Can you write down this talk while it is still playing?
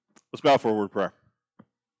Let's bow for a word of prayer.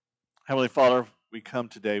 Heavenly Father, we come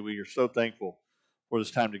today. We are so thankful for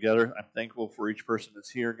this time together. I'm thankful for each person that's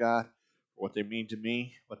here, God, for what they mean to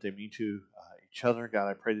me, what they mean to each other. God,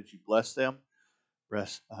 I pray that you bless them,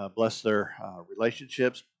 bless their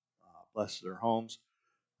relationships, bless their homes,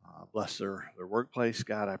 bless their workplace.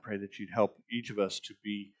 God, I pray that you'd help each of us to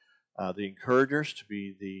be the encouragers, to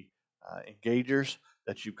be the engagers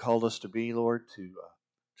that you called us to be, Lord, to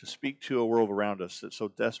speak to a world around us that so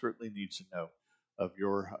desperately needs to know of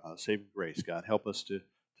your saving grace. God, help us to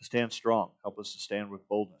stand strong. Help us to stand with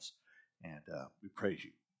boldness. And we praise you.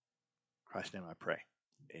 In Christ's name I pray.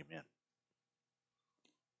 Amen.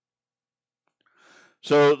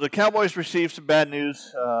 So the Cowboys received some bad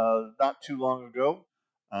news not too long ago.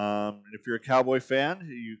 If you're a Cowboy fan,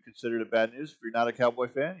 you considered it bad news. If you're not a Cowboy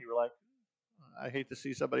fan, you were like, I hate to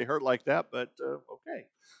see somebody hurt like that, but okay.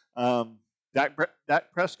 Um,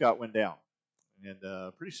 Dak Prescott went down,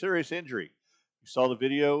 and pretty serious injury. You saw the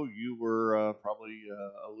video. You were probably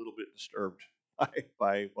a little bit disturbed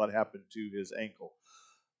by what happened to his ankle.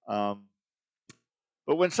 Um,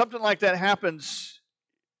 but when something like that happens,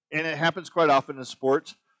 and it happens quite often in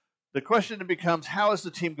sports, the question becomes, how is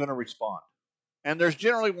the team going to respond? And there's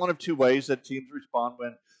generally one of two ways that teams respond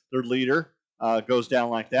when their leader goes down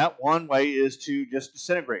like that. One way is to just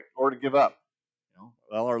disintegrate or to give up.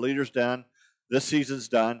 Well, our leader's done. This season's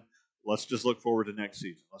done. Let's just look forward to next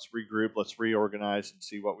season. Let's regroup. Let's reorganize and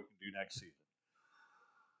see what we can do next season.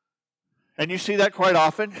 And you see that quite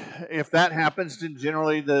often. If that happens, then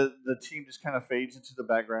generally the team just kind of fades into the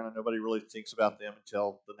background and nobody really thinks about them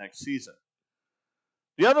until the next season.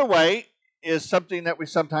 The other way is something that we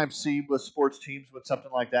sometimes see with sports teams when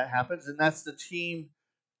something like that happens, and that's the team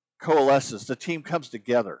coalesces. The team comes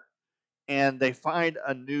together, and they find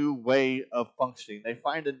a new way of functioning. They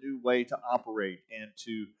find a new way to operate and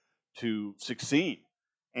to succeed,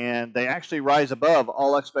 and they actually rise above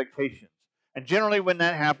all expectations. And generally, when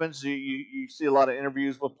that happens, you see a lot of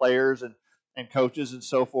interviews with players and coaches and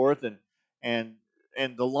so forth, and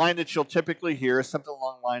and the line that you'll typically hear is something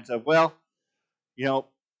along the lines of, "Well, you know,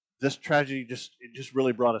 this tragedy just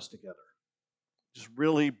really brought us together. Just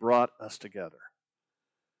really brought us together."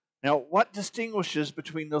 Now, what distinguishes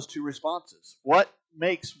between those two responses? What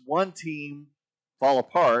makes one team fall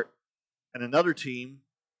apart and another team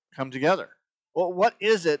come together? Well, what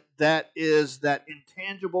is it that is that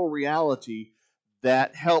intangible reality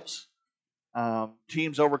that helps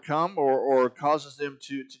teams overcome or causes them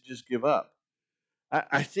to just give up?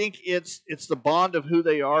 I think it's the bond of who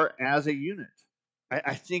they are as a unit.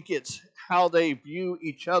 I think it's how they view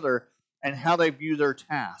each other and how they view their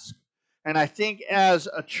task. And I think as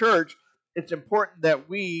a church, it's important that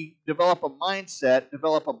we develop a mindset,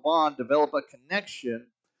 develop a bond, develop a connection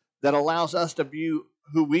that allows us to view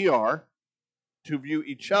who we are, to view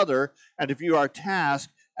each other, and to view our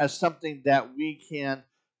task as something that we can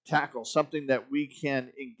tackle, something that we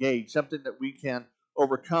can engage, something that we can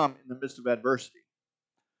overcome in the midst of adversity.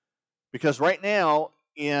 Because right now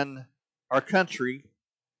in our country,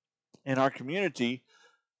 in our community,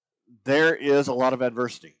 there is a lot of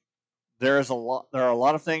adversity. There are a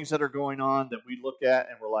lot of things that are going on that we look at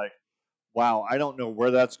and we're like, wow, I don't know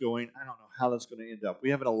where that's going. I don't know how that's going to end up.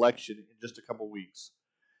 We have an election in just a couple weeks.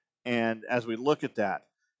 And as we look at that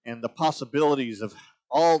and the possibilities of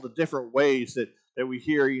all the different ways that we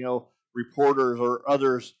hear, reporters or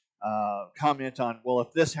others comment on, well,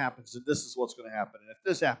 if this happens, then this is what's going to happen. And if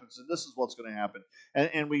this happens, then this is what's going to happen.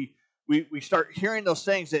 And we start hearing those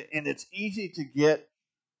things, and it's easy to get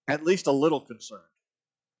at least a little concerned,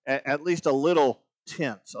 at least a little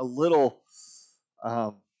tense, a little,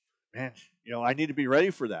 um, man, I need to be ready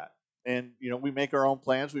for that. And, we make our own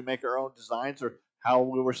plans, we make our own designs, or how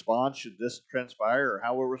we'll respond should this transpire, or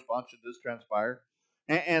how we'll respond should this transpire.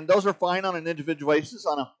 And those are fine on an individual basis,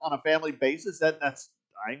 on a family basis.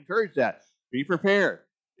 I encourage that. Be prepared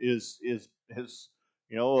is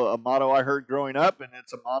a motto I heard growing up, and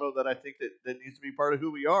it's a motto that I think that needs to be part of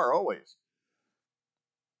who we are always.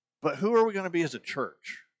 But who are we going to be as a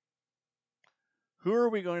church? Who are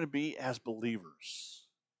we going to be as believers?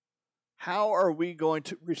 How are we going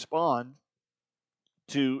to respond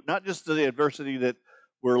to not just to the adversity that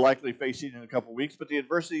we're likely facing in a couple of weeks, but the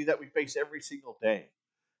adversity that we face every single day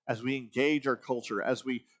as we engage our culture, as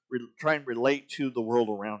we try and relate to the world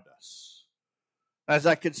around us? As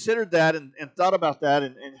I considered that and thought about that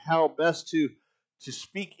and how best to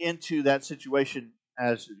speak into that situation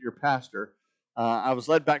as your pastor, I was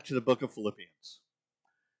led back to the book of Philippians.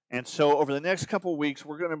 And so over the next couple of weeks,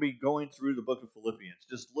 we're going to be going through the book of Philippians,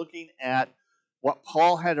 just looking at what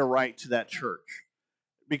Paul had to write to that church.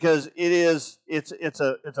 Because it's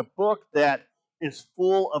a book that is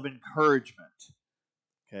full of encouragement.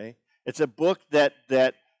 Okay, it's a book that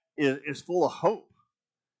is full of hope.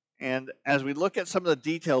 And as we look at some of the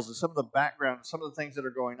details and some of the background, some of the things that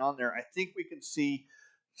are going on there, I think we can see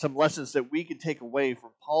some lessons that we can take away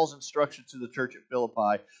from Paul's instruction to the church at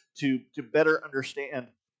Philippi to better understand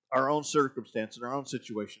our own circumstance and our own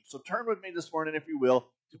situation. So turn with me this morning, if you will,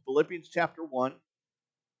 to Philippians chapter 1.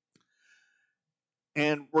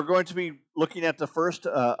 And we're going to be looking at the first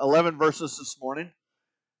 11 verses this morning.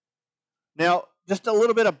 Now, just a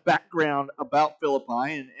little bit of background about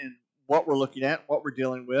Philippi and what we're looking at, what we're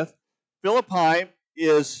dealing with. Philippi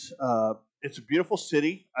is it's a beautiful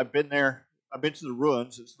city. I've been there. I've been to the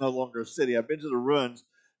ruins. It's no longer a city. I've been to the ruins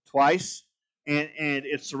twice, and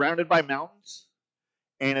it's surrounded by mountains,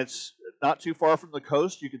 and it's not too far from the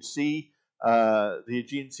coast. You can see the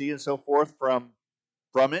Aegean Sea and so forth from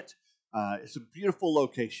it. It's a beautiful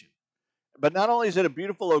location. But not only is it a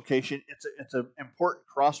beautiful location, it's an important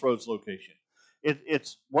crossroads location.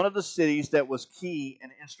 It's one of the cities that was key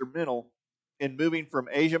and instrumental in moving from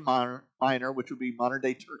Asia Minor, which would be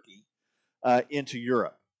modern-day Turkey, into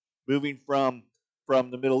Europe, moving from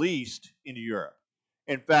the Middle East into Europe.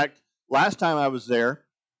 In fact, last time I was there,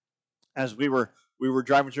 as we were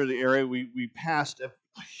driving through the area, we passed a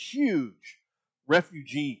huge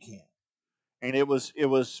refugee camp. And it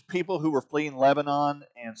was people who were fleeing Lebanon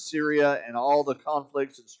and Syria and all the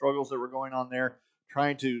conflicts and struggles that were going on there,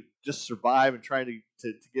 trying to just survive and trying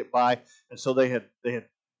to get by. And so they had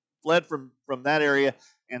fled from that area,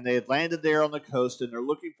 and they had landed there on the coast, and they're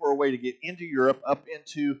looking for a way to get into Europe, up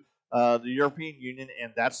into the European Union,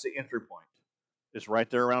 and that's the entry point. It's right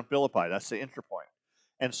there around Philippi. That's the entry point.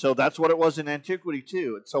 And so that's what it was in antiquity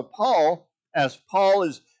too. And so Paul, as Paul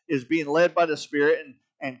is being led by the Spirit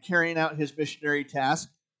and carrying out his missionary task,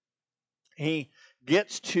 he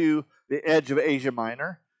gets to the edge of Asia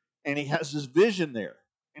Minor, and he has this vision there.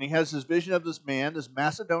 And he has this vision of this man, this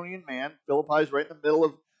Macedonian man. Philippi is right in the middle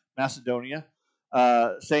of Macedonia,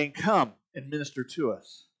 saying, "Come and minister to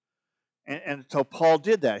us." And so Paul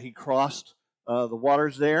did that. He crossed the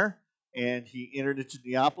waters there, and he entered into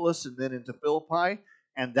Neapolis and then into Philippi,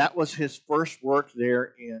 and that was his first work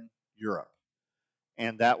there in Europe.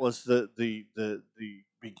 And that was the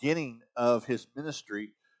beginning of his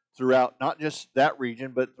ministry throughout not just that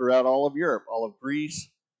region, but throughout all of Europe, all of Greece,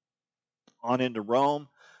 on into Rome,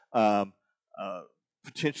 um,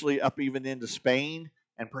 potentially up even into Spain,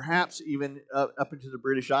 and perhaps even up into the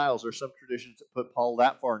British Isles. There's some traditions that put Paul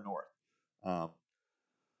that far north.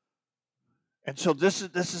 And so this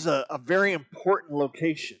is a very important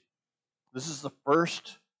location. This is the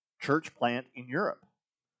first church plant in Europe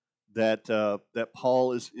that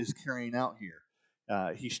Paul is carrying out here.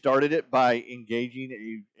 He started it by engaging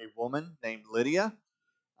a woman named Lydia,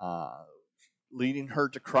 leading her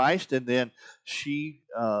to Christ, and then she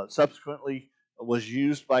subsequently was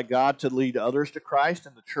used by God to lead others to Christ,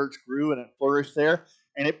 and the church grew and it flourished there,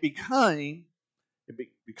 and it became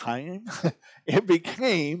it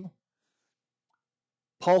became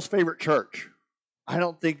Paul's favorite church. I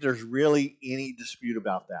don't think there's really any dispute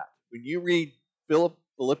about that. When you read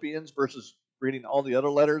Philippians versus reading all the other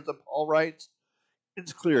letters that Paul writes,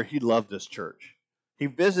 it's clear he loved this church. He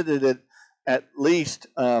visited it at least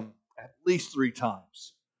 3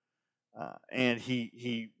 times, and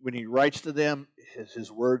he when he writes to them, his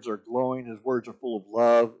words are glowing. His words are full of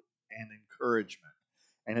love and encouragement,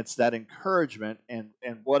 and it's that encouragement and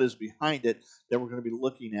what is behind it that we're going to be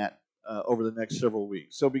looking at over the next several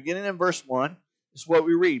weeks. So, beginning in verse 1, is what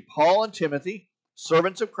we read: Paul and Timothy,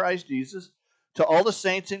 servants of Christ Jesus, to all the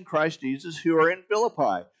saints in Christ Jesus who are in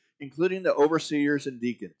Philippi, including the overseers and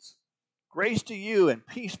deacons. Grace to you and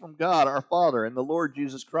peace from God our Father and the Lord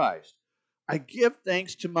Jesus Christ. I give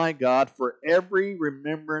thanks to my God for every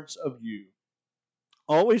remembrance of you,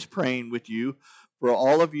 always praying with you for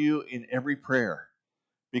all of you in every prayer,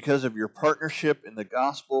 because of your partnership in the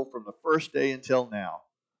gospel from the first day until now.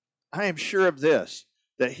 I am sure of this,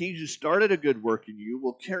 that he who started a good work in you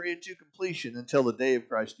will carry it to completion until the day of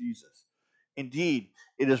Christ Jesus. Indeed,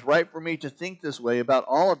 it is right for me to think this way about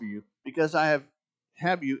all of you, because I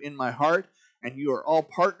have you in my heart, and you are all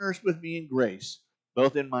partners with me in grace,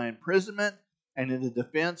 both in my imprisonment and in the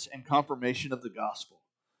defense and confirmation of the gospel.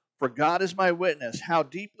 For God is my witness, how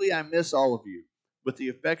deeply I miss all of you, with the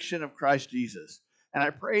affection of Christ Jesus. And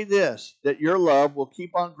I pray this, that your love will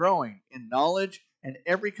keep on growing in knowledge and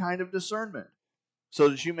every kind of discernment, so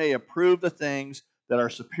that you may approve the things that are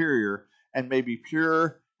superior and may be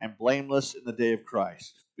pure and blameless in the day of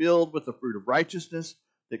Christ, filled with the fruit of righteousness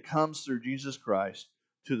that comes through Jesus Christ,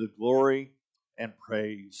 to the glory and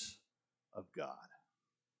praise of God.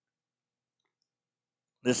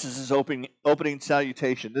 This is his opening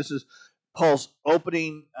salutation. This is Paul's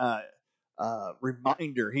opening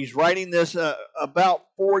reminder. He's writing this about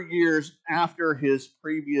 4 years after his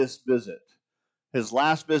previous visit. His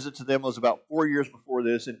last visit to them was about 4 years before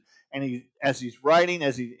this, and as he's writing,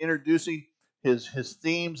 as he's introducing his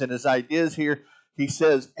themes and his ideas here, he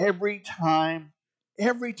says, every time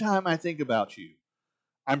I think about you,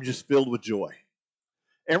 I'm just filled with joy.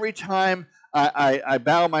 Every time I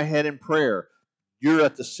bow my head in prayer, you're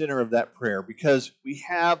at the center of that prayer because we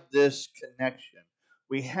have this connection.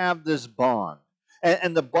 We have this bond.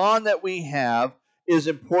 And the bond that we have is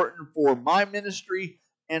important for my ministry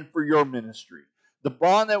and for your ministry. The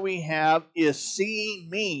bond that we have is seeing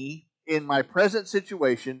me in my present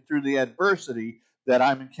situation through the adversity that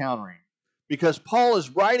I'm encountering. Because Paul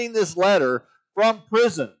is writing this letter from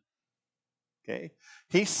prison. Okay?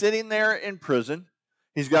 He's sitting there in prison.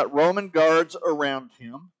 He's got Roman guards around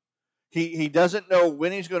him. He doesn't know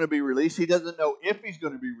when he's going to be released. He doesn't know if he's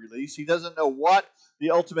going to be released. He doesn't know what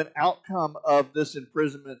the ultimate outcome of this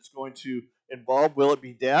imprisonment is going to involve. Will it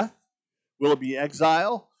be death? Will it be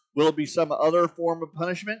exile? Will it be some other form of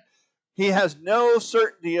punishment? He has no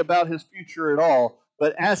certainty about his future at all.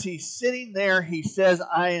 But as he's sitting there, he says,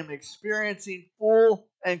 I am experiencing full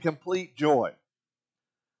and complete joy.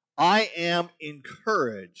 I am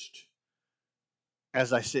encouraged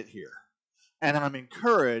as I sit here. And I'm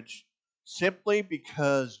encouraged simply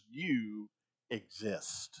because you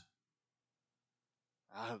exist.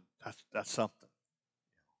 That's something.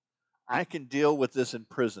 I can deal with this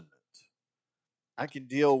imprisonment. I can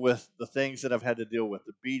deal with the things that I've had to deal with,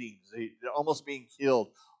 the beatings, the almost being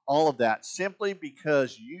killed, all of that, simply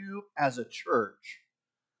because you as a church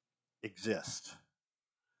exist.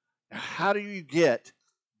 Now, how do you get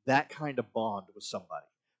that kind of bond with somebody?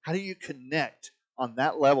 How do you connect on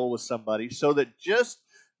that level with somebody so that just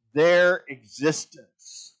their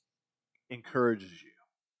existence encourages you?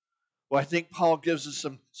 Well, I think Paul gives us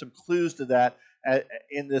some clues to that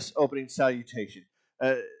in this opening salutation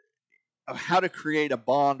of how to create a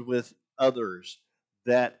bond with others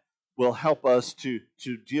that will help us to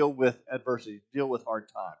deal with adversity, deal with hard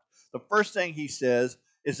times. The first thing he says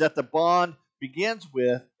is that the bond begins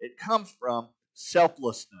with, it comes from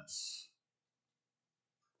selflessness.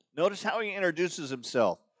 Notice how he introduces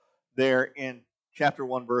himself there in chapter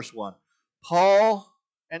 1, verse 1. Paul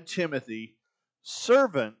and Timothy,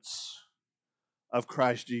 servants of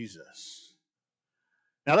Christ Jesus.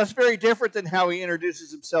 Now that's very different than how he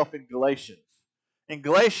introduces himself in Galatians. In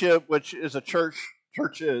Galatia, which is a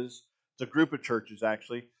it's a group of churches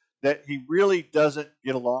actually, that he really doesn't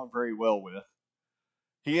get along very well with.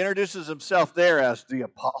 He introduces himself there as the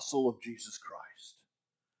apostle of Jesus Christ.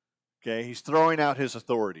 Okay, he's throwing out his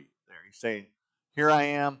authority there. He's saying, here I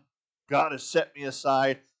am, God has set me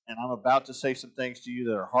aside, and I'm about to say some things to you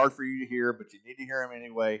that are hard for you to hear, but you need to hear them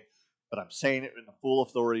anyway. But I'm saying it in the full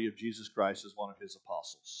authority of Jesus Christ as one of his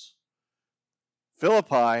apostles.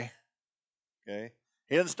 Philippi, okay,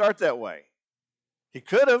 he didn't start that way. He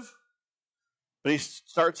could have, but he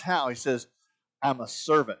starts how? He says, I'm a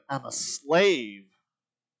servant, I'm a slave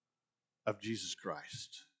of Jesus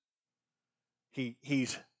Christ.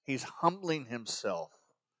 He's humbling himself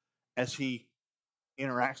as he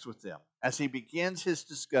interacts with them. As he begins his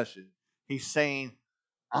discussion, he's saying,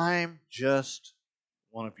 I'm just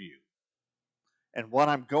one of you. And what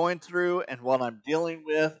I'm going through and what I'm dealing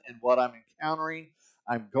with and what I'm encountering,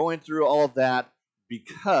 I'm going through all of that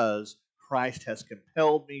because Christ has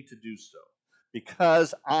compelled me to do so.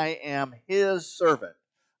 Because I am his servant.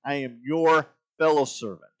 I am your fellow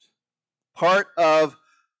servant. Part of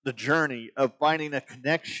the journey of finding a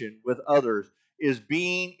connection with others is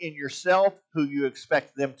being in yourself who you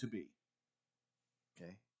expect them to be.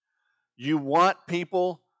 Okay? You want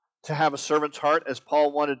people to have a servant's heart, as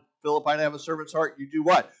Paul wanted Philippi to have a servant's heart. You do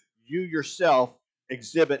what? You yourself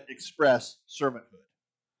express servanthood.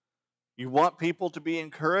 You want people to be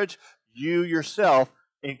encouraged. You yourself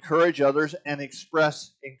encourage others and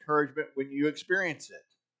express encouragement when you experience it.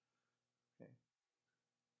 Okay?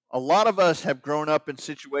 A lot of us have grown up in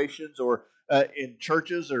situations or in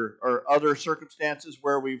churches or other circumstances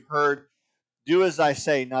where we've heard, do as I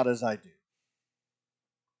say, not as I do.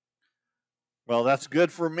 Well, that's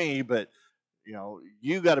good for me, but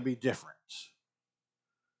you got to be different.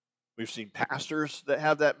 We've seen pastors that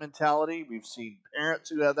have that mentality. We've seen parents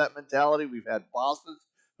who have that mentality. We've had bosses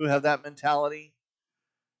who have that mentality.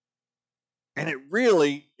 And it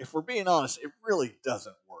really, if we're being honest, it really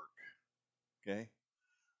doesn't work. Okay?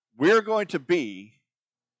 We're going to be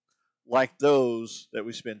like those that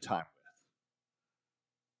we spend time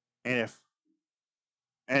with.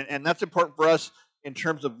 And that's important for us in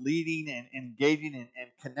terms of leading and engaging and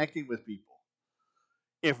connecting with people.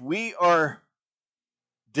 If we are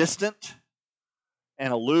distant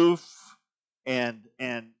and aloof and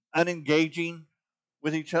unengaging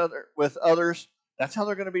with each other, with others, that's how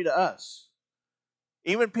they're going to be to us.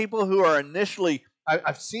 Even people who are initially,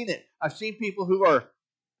 I've seen it. I've seen people who are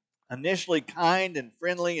initially kind and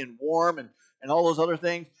friendly and warm and all those other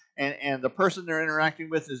things, and the person they're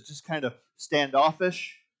interacting with is just kind of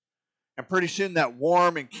standoffish. And pretty soon that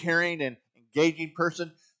warm and caring and engaging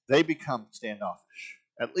person, they become standoffish.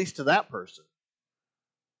 At least to that person.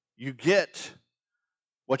 You get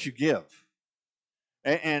what you give.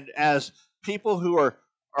 And as people who are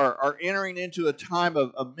entering into a time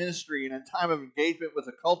of ministry and a time of engagement with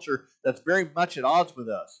a culture that's very much at odds with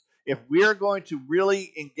us, if we're going to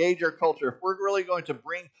really engage our culture, if we're really going to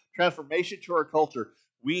bring transformation to our culture,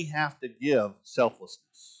 we have to give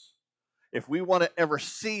selflessness. If we want to ever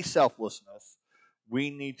see selflessness,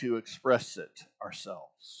 we need to express it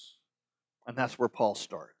ourselves. And that's where Paul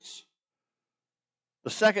starts. The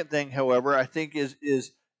second thing, however, I think is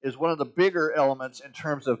one of the bigger elements in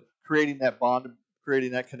terms of creating that bond,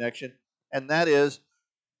 creating that connection, and that is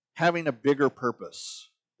having a bigger purpose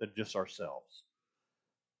than just ourselves.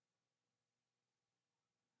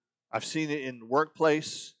 I've seen it in the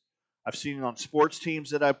workplace. I've seen it on sports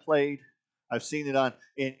teams that I've played. I've seen it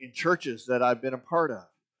in churches that I've been a part of.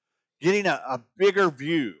 Getting a bigger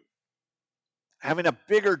view, having a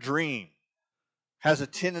bigger dream, has a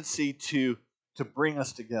tendency to bring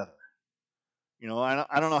us together. You know,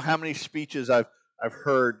 I don't know how many speeches I've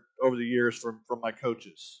heard over the years from my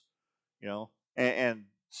coaches. You know, and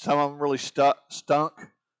some of them really stunk.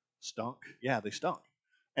 Yeah, they stunk,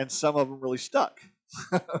 and some of them really stuck.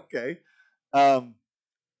 Okay, um,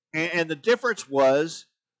 and the difference was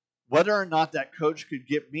whether or not that coach could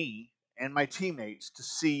get me and my teammates to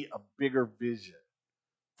see a bigger vision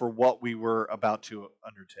for what we were about to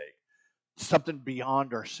undertake, something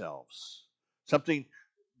beyond ourselves, something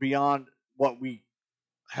beyond what we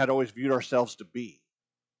had always viewed ourselves to be.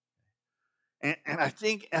 And I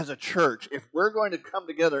think as a church, if we're going to come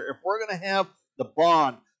together, if we're going to have the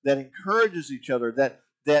bond that encourages each other,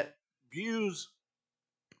 that views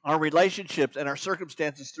our relationships and our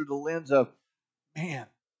circumstances through the lens of, man,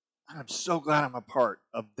 I'm so glad I'm a part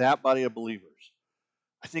of that body of believers.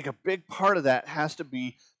 I think a big part of that has to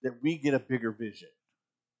be that we get a bigger vision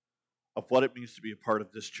of what it means to be a part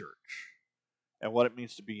of this church and what it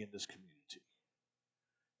means to be in this community.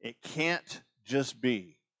 It can't just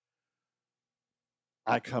be,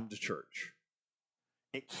 I come to church.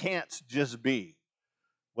 It can't just be,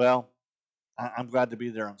 well, I'm glad to be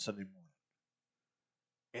there on Sunday morning.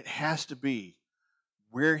 It has to be,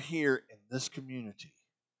 we're here in this community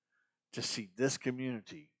to see this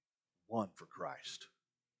community won for Christ.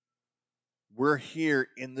 We're here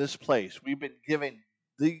in this place. We've been given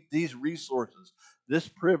these resources, this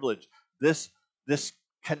privilege, this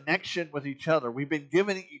connection with each other. We've been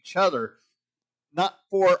given each other not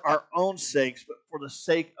for our own sakes, but for the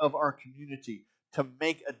sake of our community, to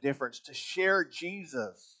make a difference, to share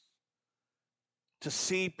Jesus, to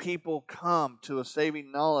see people come to a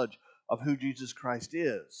saving knowledge of who Jesus Christ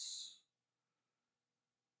is.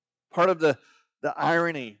 Part of the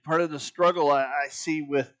irony, part of the struggle I see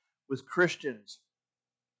with Christians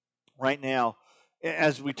right now,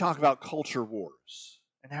 as we talk about culture wars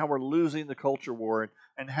and how we're losing the culture war,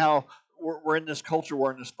 and how we're in this culture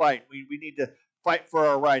war, in this fight. We need to fight for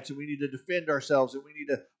our rights, and we need to defend ourselves, and we need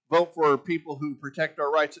to vote for people who protect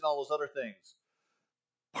our rights and all those other things.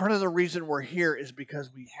 Part of the reason we're here is because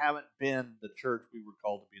we haven't been the church we were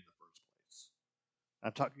called to be in the first place.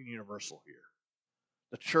 I'm talking universal here.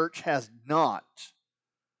 The church has not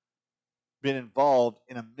been involved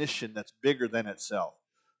in a mission that's bigger than itself.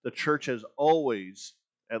 The church has always,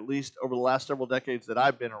 at least over the last several decades that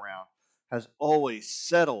I've been around, has always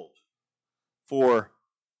settled for,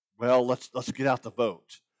 well, let's get out the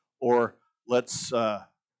vote, or let's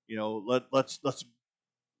let's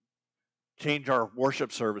change our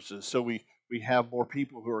worship services so we have more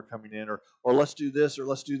people who are coming in, or let's do this or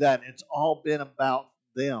let's do that. And it's all been about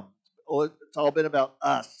them. It's all been about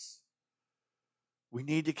us. We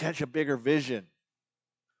need to catch a bigger vision.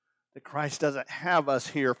 That Christ doesn't have us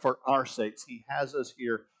here for our sakes. He has us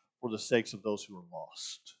here for the sakes of those who are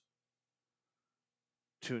lost.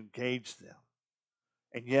 To engage them.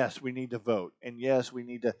 And yes, we need to vote. And yes, we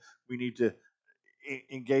need to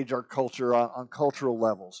engage our culture on cultural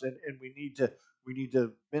levels. And we need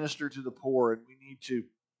to minister to the poor, and we need to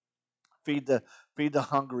feed the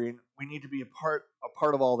hungry, and we need to be a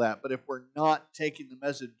part of all that. But if we're not taking the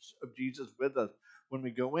message of Jesus with us when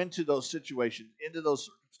we go into those situations, into those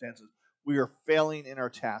circumstances, we are failing in our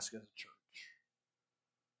task as a church.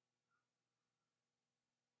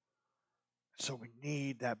 So we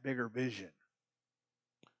need that bigger vision.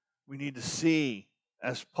 We need to see,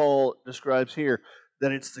 as Paul describes here,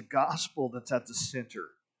 that it's the gospel that's at the center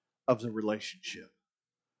of the relationship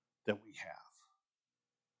that we have.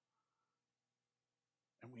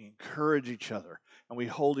 And we encourage each other and we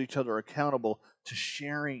hold each other accountable to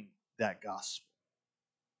sharing that gospel.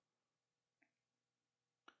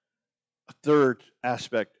 A third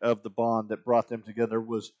aspect of the bond that brought them together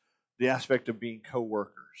was the aspect of being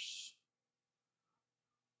co-workers.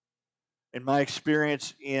 In my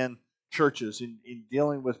experience in churches, in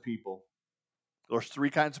dealing with people, there's three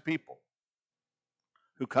kinds of people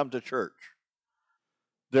who come to church.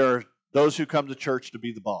 There are those who come to church to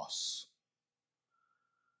be the boss.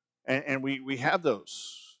 And we have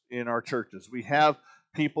those in our churches. We have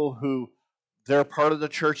people who they're part of the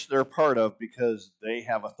church they're part of because they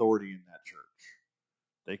have authority in that church.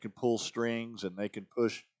 They can pull strings and they can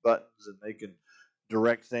push buttons and they can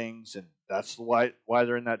direct things, and that's why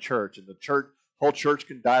they're in that church. And the whole church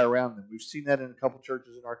can die around them. We've seen that in a couple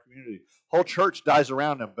churches in our community. Whole church dies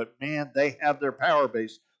around them, but man, they have their power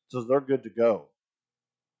base, so they're good to go.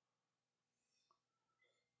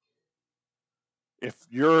 If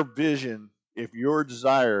your vision, if your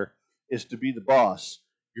desire is to be the boss,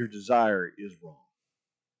 your desire is wrong.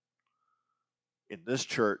 In this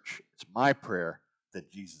church, it's my prayer that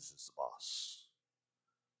Jesus is the boss,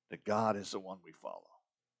 that God is the one we follow.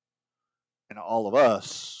 And all of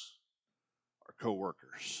us are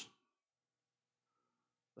co-workers.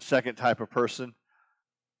 The second type of person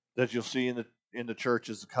that you'll see in the church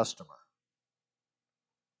is the customer.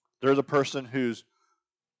 They're the person who's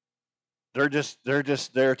they're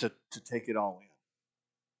just there to take it all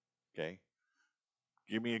in. Okay?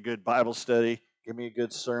 Give me a good Bible study, give me a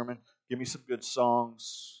good sermon, give me some good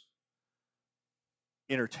songs.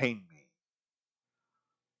 Entertain me.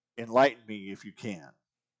 Enlighten me if you can.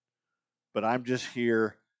 But I'm just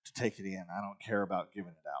here to take it in. I don't care about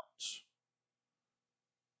giving it out.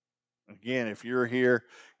 Again, if you're here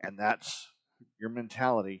and that's your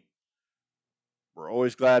mentality, we're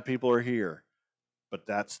always glad people are here, but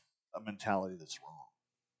that's a mentality that's wrong.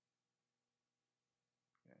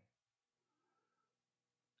 Okay.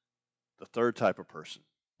 The third type of person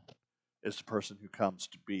is the person who comes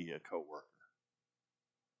to be a coworker.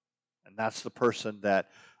 And that's the person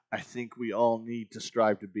that I think we all need to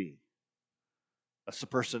strive to be. That's the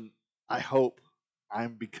person I hope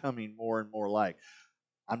I'm becoming more and more like.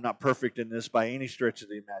 I'm not perfect in this by any stretch of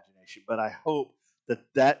the imagination, but I hope that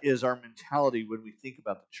that is our mentality when we think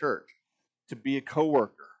about the church. To be a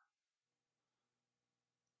coworker,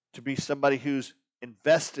 to be somebody who's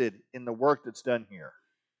invested in the work that's done here.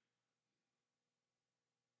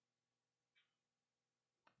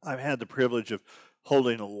 I've had the privilege of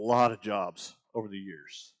holding a lot of jobs over the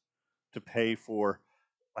years to pay for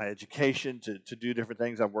my education, to do different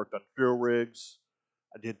things. I've worked on drill rigs.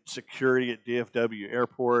 I did security at DFW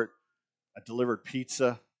Airport. I delivered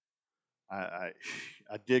pizza. I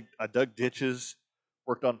dug ditches,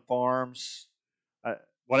 worked on farms,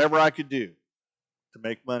 whatever I could do to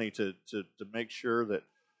make money to make sure that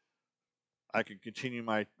I could continue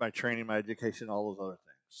my training, my education, all those other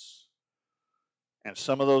things. And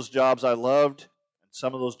some of those jobs I loved, and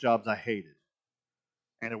some of those jobs I hated.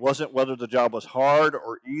 And it wasn't whether the job was hard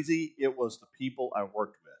or easy, it was the people I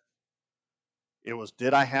worked with. It was,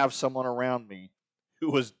 did I have someone around me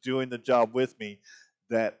who was doing the job with me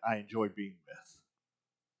that I enjoyed being with?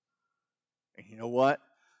 And you know what?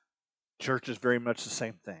 Church is very much the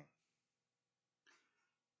same thing.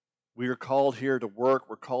 We are called here to work.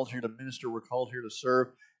 We're called here to minister. We're called here to serve.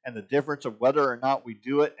 And the difference of whether or not we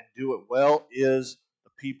do it and do it well is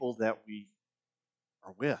the people that we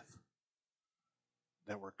are with,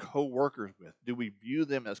 that we're co-workers with. Do we view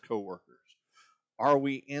them as co-workers? Are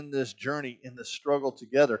we in this journey, in this struggle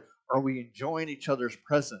together? Are we enjoying each other's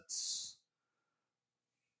presence?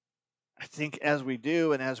 I think as we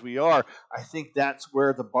do and as we are, I think that's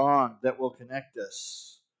where the bond that will connect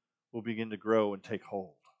us will begin to grow and take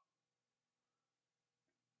hold.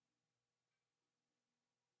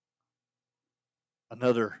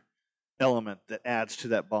 Another element that adds to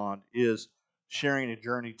that bond is sharing a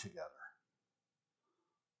journey together.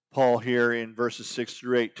 Paul here in verses 6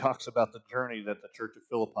 through 8 talks about the journey that the church of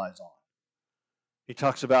Philippi is on. He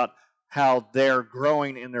talks about how they're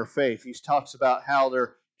growing in their faith. He talks about how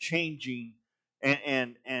they're changing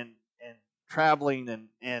and traveling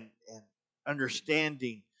and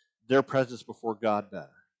understanding their presence before God better.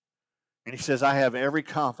 And he says, I have every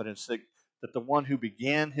confidence that the one who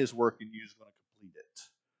began his work in you is going to complete it.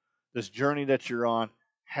 This journey that you're on,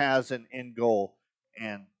 has an end goal,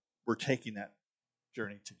 and we're taking that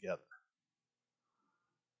journey together.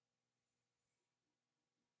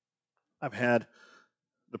 I've had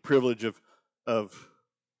the privilege of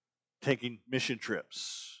taking mission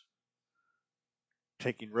trips,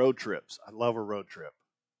 taking road trips. I love a road trip.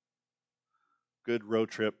 Good road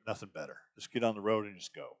trip, nothing better. Just get on the road and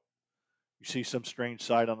just go. You see some strange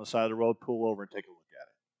sight on the side of the road, pull over and take a look at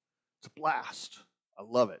it. It's a blast. I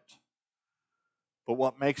love it. But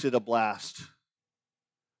what makes it a blast,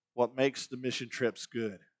 what makes the mission trips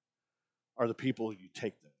good, are the people you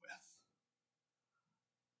take them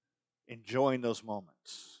with. Enjoying those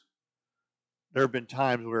moments. There have been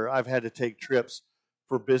times where I've had to take trips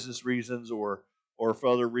for business reasons or for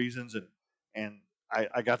other reasons, and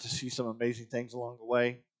I got to see some amazing things along the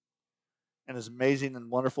way. And as amazing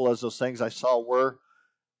and wonderful as those things I saw were,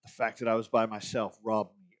 the fact that I was by myself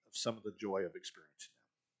robbed me of some of the joy of experiencing them.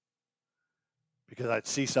 Because I'd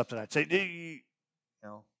see something, I'd say, you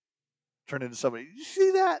know, turn into somebody, did you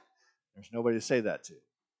see that? There's nobody to say that to.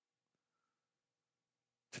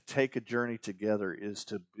 To take a journey together is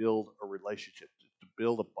to build a relationship, to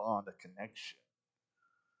build a bond, a connection.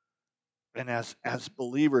 And as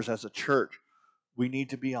believers, as a church, we need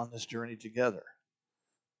to be on this journey together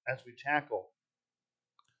as we tackle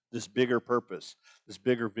this bigger purpose, this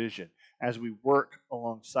bigger vision, as we work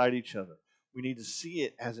alongside each other. We need to see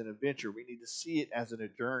it as an adventure. We need to see it as a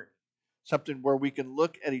journey, something where we can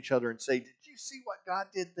look at each other and say, did you see what God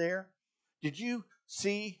did there? Did you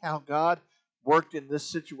see how God worked in this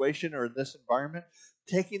situation or in this environment?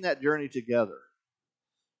 Taking that journey together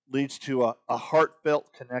leads to a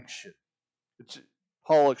heartfelt connection.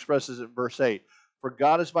 Paul expresses it in verse 8. For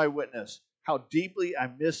God is my witness, how deeply I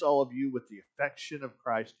miss all of you with the affection of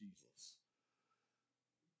Christ Jesus.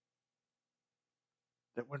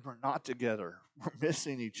 That when we're not together, we're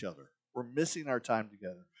missing each other. We're missing our time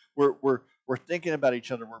together. We're thinking about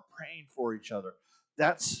each other. We're praying for each other.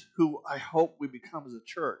 That's who I hope we become as a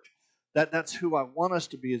church. That's who I want us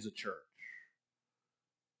to be as a church.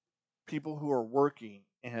 People who are working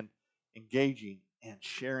and engaging and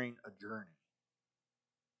sharing a journey.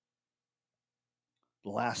 The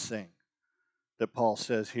last thing that Paul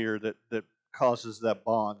says here that causes that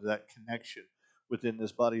bond, that connection within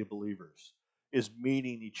this body of believers is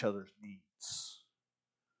meeting each other's needs.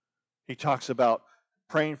 He talks about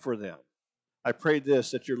praying for them. I pray this,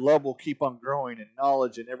 that your love will keep on growing in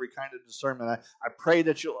knowledge and every kind of discernment. I pray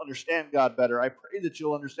that you'll understand God better. I pray that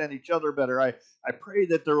you'll understand each other better. I pray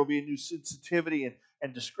that there will be a new sensitivity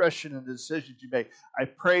and discretion in the decisions you make. I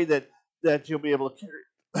pray that you'll be able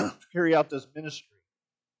to carry out this ministry.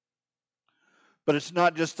 But it's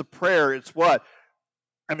not just the prayer, it's what?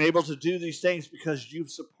 I'm able to do these things because you've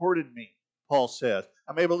supported me, Paul says.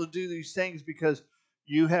 I'm able to do these things because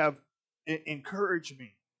you have encouraged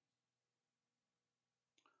me.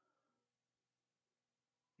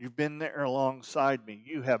 You've been there alongside me.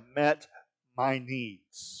 You have met my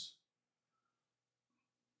needs.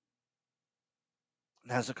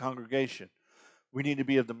 And as a congregation, we need to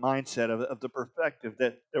be of the mindset, of the perspective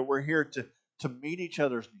that we're here to meet each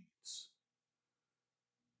other's needs.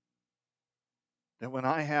 That when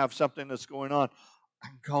I have something that's going on, I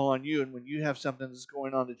can call on you. And when you have something that's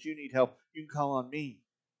going on that you need help, you can call on me.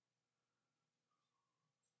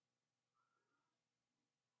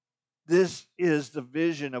 This is the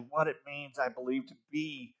vision of what it means, I believe, to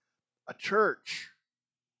be a church,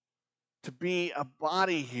 to be a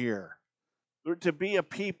body here, to be a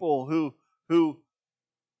people who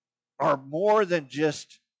are more than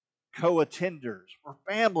just co-attenders. We're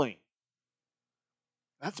family.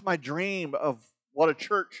 That's my dream of what a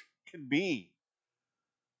church can be.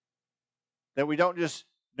 That we don't just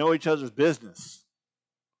know each other's business,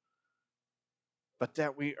 but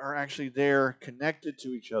that we are actually there connected to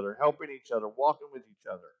each other, helping each other, walking with each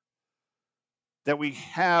other. That we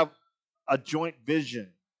have a joint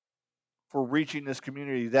vision for reaching this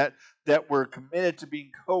community, that we're committed to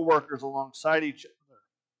being co-workers alongside each other,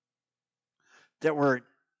 that we're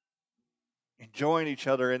enjoying each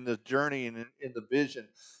other in the journey and in the vision,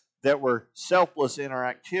 that we're selfless in our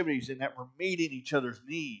activities, and that we're meeting each other's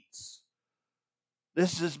needs.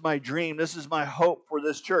 This is my dream. This is my hope for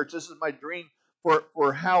this church. This is my dream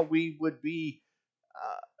for how we would be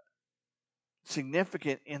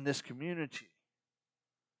significant in this community,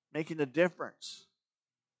 making a difference.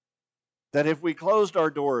 That if we closed our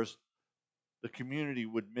doors, the community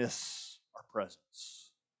would miss our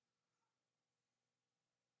presence.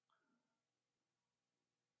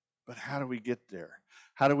 But how do we get there?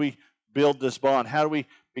 How do we build this bond? How do we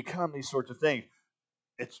become these sorts of things?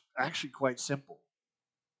 It's actually quite simple.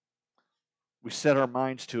 We set our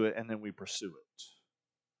minds to it and then we pursue it.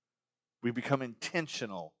 We become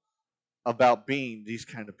intentional about being these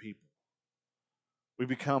kind of people. We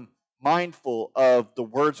become mindful of the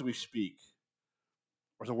words we speak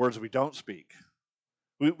or the words we don't speak.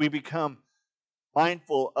 We become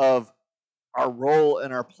mindful of our role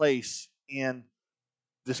and our place in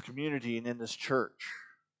this community and in this church.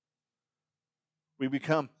 We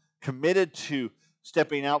become committed to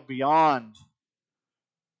stepping out beyond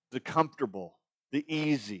the comfortable, the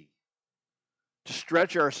easy, to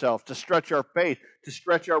stretch ourselves, to stretch our faith, to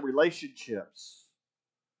stretch our relationships.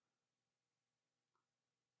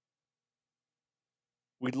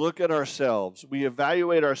 We look at ourselves, we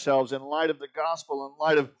evaluate ourselves in light of the gospel, in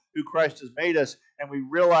light of who Christ has made us, and we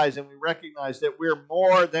realize and we recognize that we're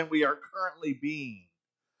more than we are currently being.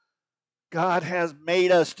 God has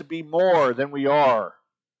made us to be more than we are.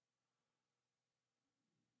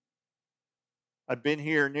 I've been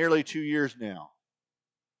here nearly 2 years now.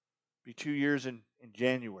 Be 2 years in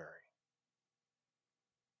January.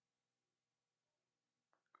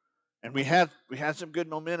 And we had some good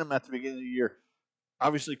momentum at the beginning of the year.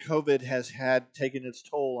 Obviously, COVID has taken its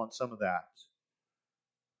toll on some of that.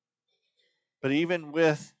 But even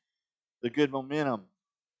with the good momentum,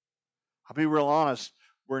 I'll be real honest,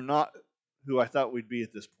 we're not who I thought we'd be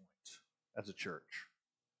at this point as a church.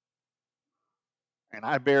 And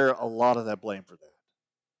I bear a lot of that blame for that.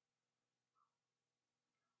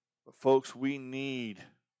 But folks, we need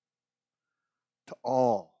to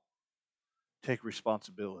all take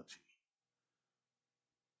responsibility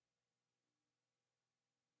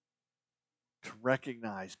to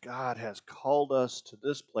recognize God has called us to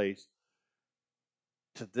this place,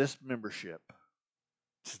 to this membership,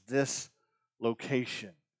 to this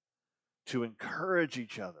location, to encourage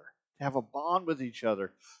each other, to have a bond with each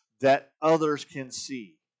other that others can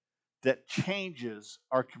see, that changes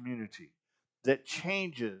our community, that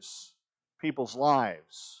changes people's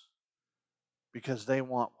lives because they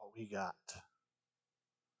want what we got.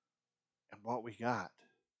 And what we got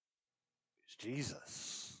is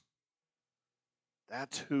Jesus.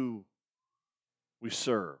 That's who we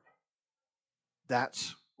serve.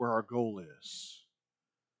 That's where our goal is.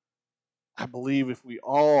 I believe if we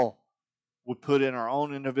all would put in our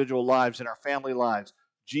own individual lives, in our family lives,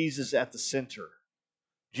 Jesus at the center,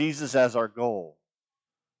 Jesus as our goal,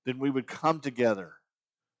 then we would come together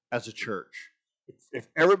as a church. If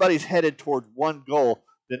everybody's headed toward one goal,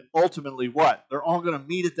 then ultimately what? They're all going to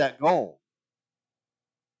meet at that goal.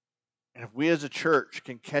 And if we as a church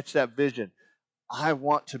can catch that vision, I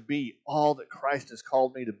want to be all that Christ has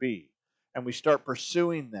called me to be. And we start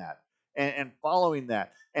pursuing that and following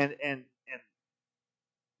that and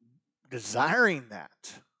desiring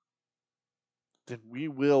that, then we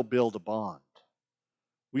will build a bond.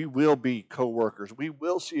 We will be co-workers. We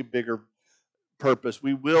will see a bigger purpose.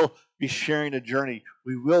 We will be sharing a journey.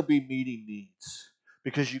 We will be meeting needs.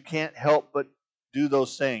 Because you can't help but do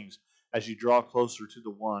those things as you draw closer to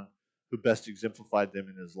the one who best exemplified them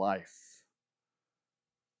in his life.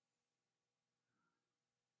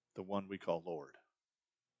 The one we call Lord.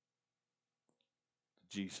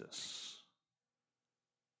 Jesus,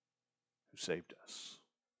 who saved us.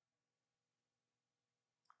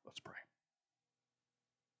 Let's pray.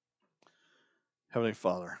 Heavenly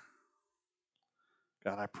Father,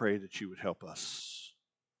 God, I pray that you would help us.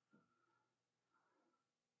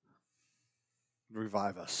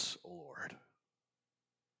 Revive us, O Lord.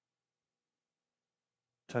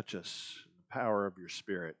 Touch us in the power of your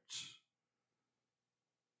Spirit.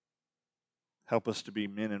 Help us to be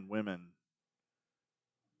men and women,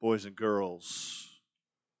 boys and girls,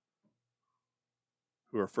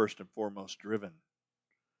 who are first and foremost driven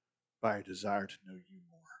by a desire to know you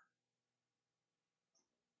more.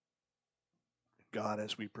 God,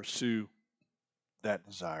 as we pursue that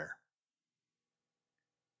desire,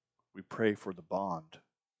 we pray for the bond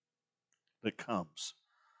that comes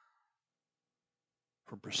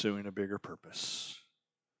from pursuing a bigger purpose,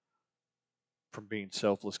 from being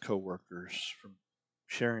selfless co-workers, from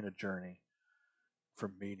sharing a journey,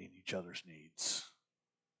 from meeting each other's needs.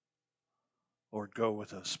 Lord, go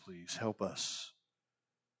with us, please. Help us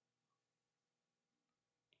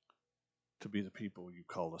to be the people you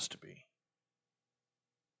call us to be.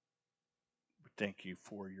 We thank you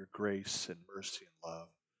for your grace and mercy and love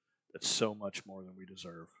that's so much more than we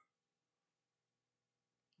deserve.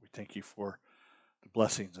 We thank you for the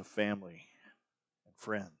blessings of family and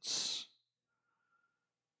friends.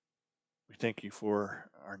 We thank you for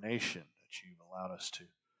our nation that you've allowed us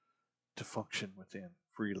to function within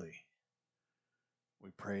freely.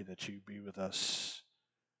 We pray that you be with us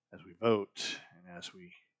as we vote and as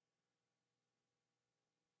we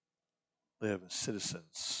live as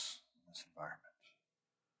citizens in this environment.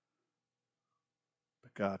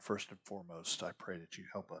 God, first and foremost, I pray that you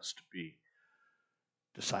help us to be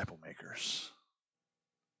disciple makers,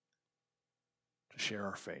 to share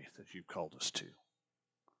our faith as you've called us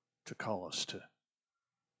to call us to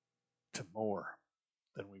more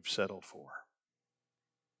than we've settled for.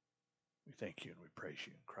 We thank you and we praise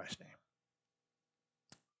you in Christ's name.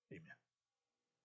 Amen.